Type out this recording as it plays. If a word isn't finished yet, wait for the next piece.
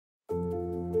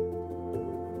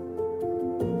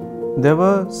There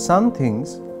were some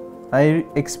things I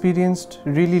experienced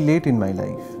really late in my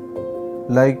life,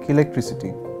 like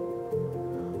electricity.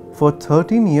 For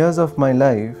 13 years of my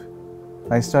life,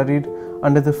 I studied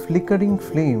under the flickering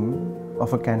flame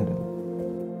of a candle.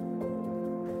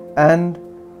 And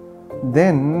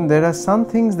then there are some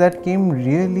things that came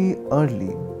really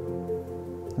early,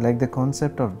 like the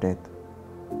concept of death.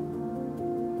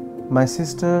 My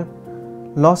sister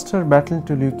lost her battle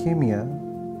to leukemia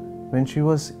when she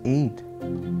was 8.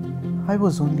 I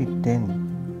was only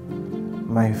 10.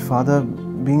 My father,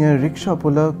 being a rickshaw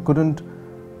puller, couldn't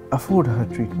afford her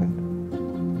treatment.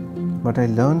 But I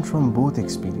learned from both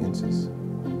experiences.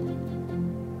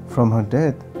 From her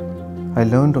death, I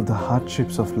learned of the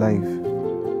hardships of life.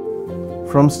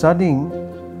 From studying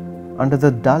under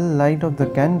the dull light of the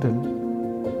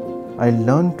candle, I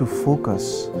learned to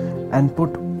focus and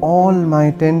put all my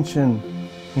attention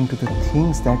into the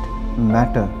things that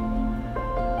matter.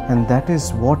 And that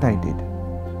is what I did.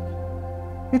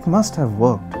 It must have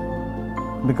worked,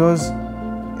 because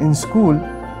in school,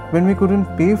 when we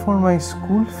couldn't pay for my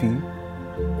school fee,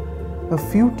 a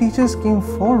few teachers came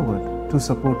forward to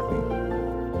support me.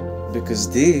 Because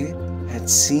they had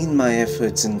seen my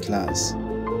efforts in class.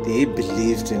 They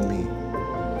believed in me.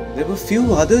 There were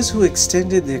few others who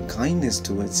extended their kindness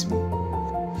towards me.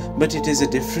 But it is a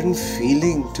different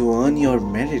feeling to earn your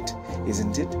merit,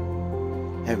 isn't it?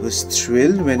 I was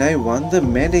thrilled when I won the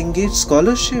MedEngage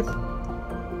Scholarship.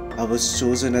 I was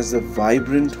chosen as the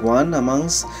vibrant one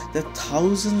amongst the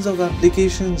thousands of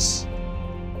applications.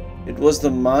 It was the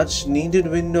much needed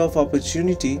window of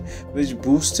opportunity which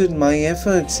boosted my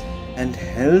efforts and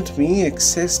helped me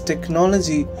access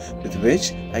technology with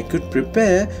which I could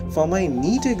prepare for my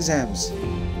NEET exams.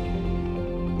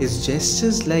 It's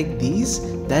gestures like these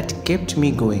that kept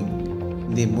me going.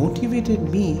 They motivated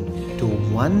me to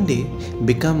one day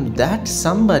become that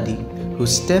somebody who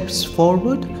steps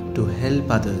forward to help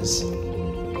others.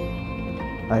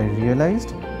 I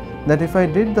realized that if I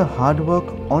did the hard work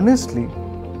honestly,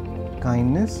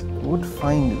 kindness would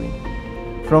find me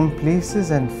from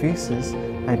places and faces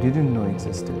I didn't know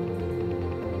existed.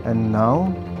 And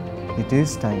now it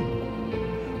is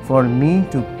time for me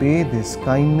to pay this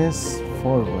kindness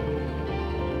forward.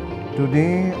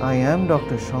 Today I am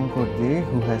Dr. Shankar Dey,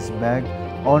 who has bagged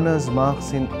honours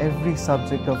marks in every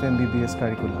subject of MBBS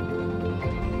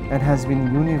curriculum and has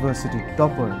been university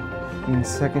topper in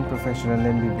second professional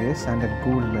MBBS and a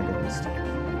gold medalist.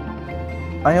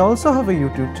 I also have a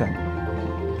YouTube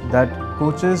channel that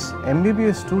coaches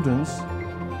MBBS students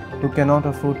who cannot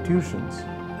afford tuitions,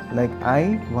 like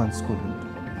I once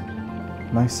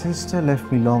couldn't. My sister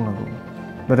left me long ago,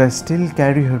 but I still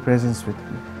carry her presence with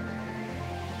me.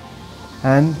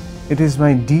 And it is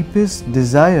my deepest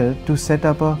desire to set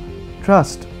up a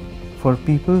trust for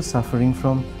people suffering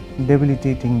from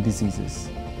debilitating diseases.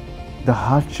 The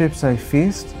hardships I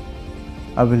faced,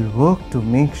 I will work to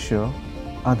make sure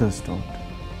others don't.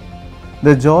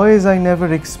 The joys I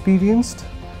never experienced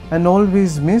and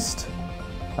always missed,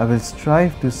 I will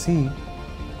strive to see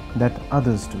that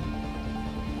others do.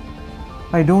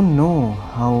 I don't know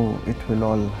how it will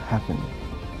all happen.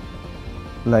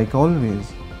 Like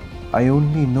always, I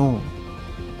only know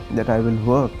that I will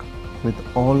work with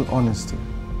all honesty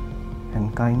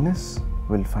and kindness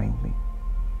will find me.